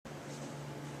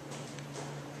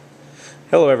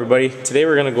Hello everybody, today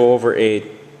we're going to go over a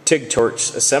TIG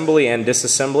torch assembly and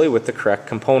disassembly with the correct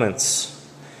components.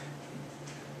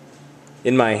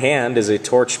 In my hand is a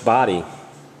torch body.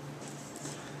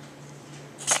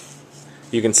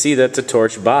 You can see that the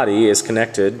torch body is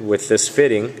connected with this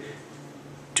fitting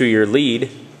to your lead,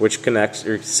 which connects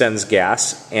or sends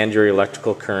gas and your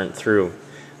electrical current through.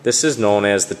 This is known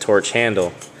as the torch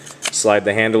handle. Slide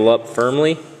the handle up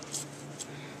firmly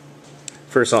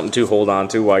for something to hold on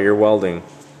to while you're welding.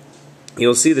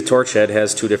 You'll see the torch head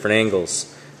has two different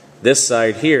angles. This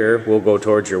side here will go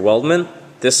towards your weldment.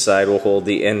 This side will hold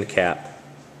the end cap.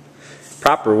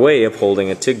 Proper way of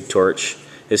holding a TIG torch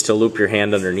is to loop your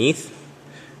hand underneath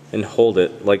and hold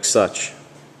it like such.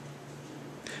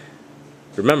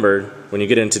 Remember, when you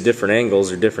get into different angles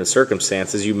or different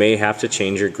circumstances, you may have to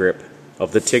change your grip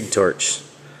of the TIG torch.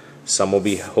 Some will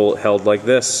be held like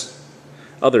this.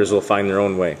 Others will find their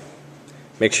own way.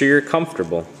 Make sure you're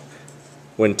comfortable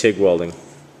when TIG welding.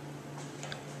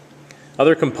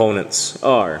 Other components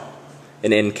are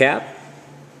an end cap,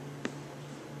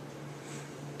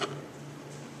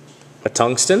 a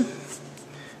tungsten.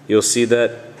 You'll see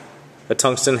that a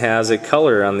tungsten has a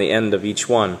color on the end of each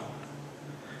one.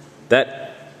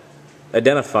 That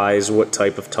identifies what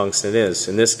type of tungsten it is.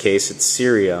 In this case, it's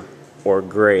ceria or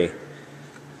gray.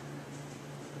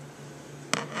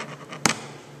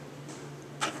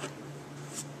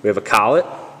 We have a collet.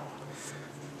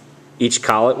 Each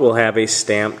collet will have a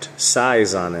stamped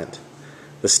size on it.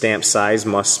 The stamped size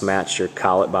must match your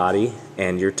collet body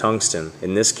and your tungsten.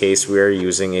 In this case, we are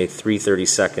using a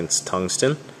 3/32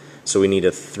 tungsten, so we need a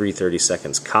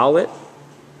 3/32 collet,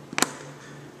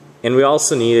 and we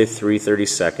also need a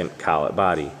 3/32 collet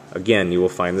body. Again, you will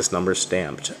find this number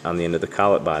stamped on the end of the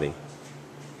collet body.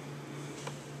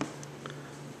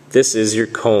 This is your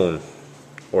cone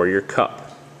or your cup.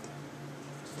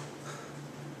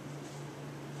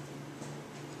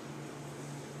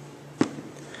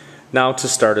 Now to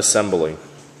start assembly.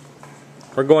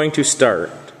 We're going to start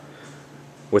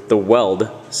with the weld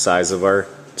side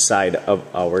of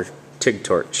our TIG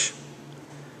torch.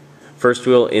 First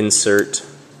we'll insert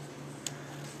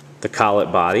the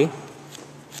collet body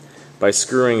by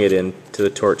screwing it into the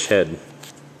torch head.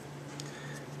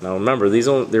 Now remember,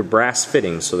 they're brass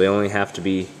fittings, so they only have to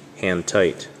be hand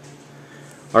tight.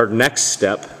 Our next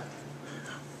step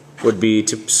would be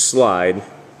to slide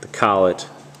the collet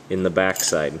in the back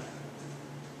side.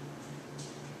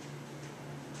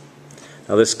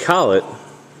 Now this collet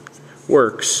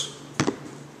works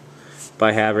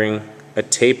by having a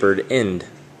tapered end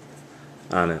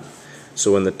on it.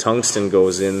 So when the tungsten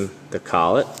goes in the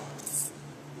collet,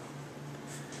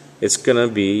 it's going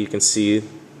to be, you can see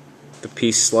the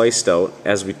piece sliced out.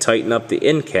 As we tighten up the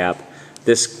end cap,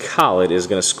 this collet is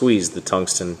going to squeeze the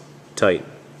tungsten tight.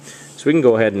 So we can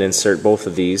go ahead and insert both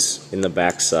of these in the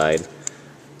back side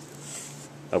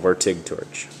of our TIG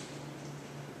torch.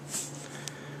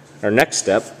 Our next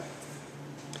step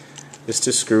is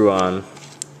to screw on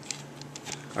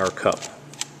our cup.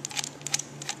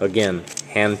 Again,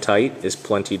 hand tight is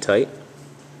plenty tight.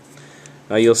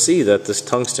 Now you'll see that this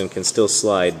tungsten can still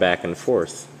slide back and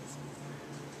forth.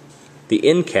 The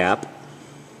end cap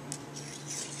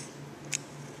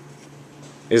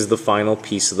is the final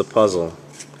piece of the puzzle.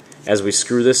 As we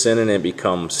screw this in and it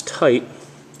becomes tight,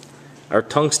 our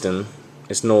tungsten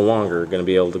is no longer going to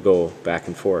be able to go back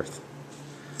and forth.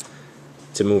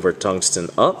 To move our tungsten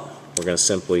up, we're going to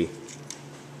simply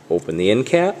open the end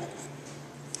cap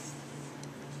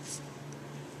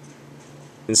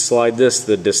and slide this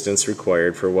the distance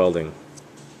required for welding.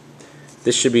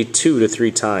 This should be 2 to 3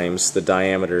 times the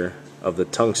diameter of the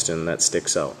tungsten that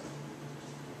sticks out.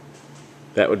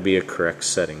 That would be a correct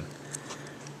setting.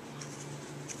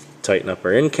 Tighten up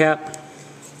our end cap.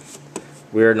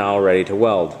 We are now ready to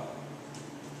weld.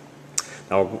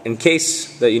 Now, in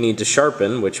case that you need to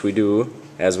sharpen, which we do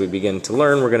as we begin to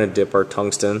learn, we're going to dip our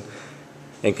tungsten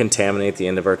and contaminate the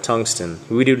end of our tungsten.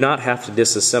 We do not have to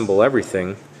disassemble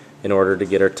everything in order to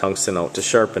get our tungsten out to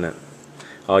sharpen it.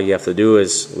 All you have to do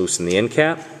is loosen the end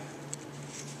cap,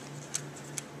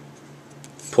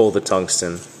 pull the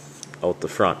tungsten out the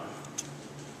front.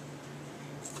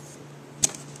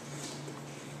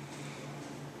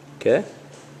 Okay?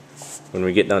 When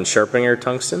we get done sharpening our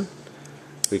tungsten,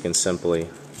 we can simply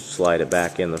slide it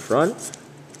back in the front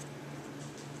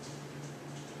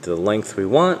to the length we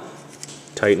want,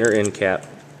 tighten our end cap,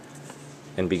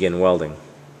 and begin welding.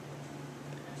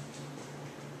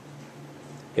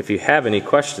 If you have any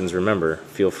questions, remember,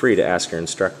 feel free to ask your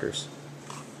instructors.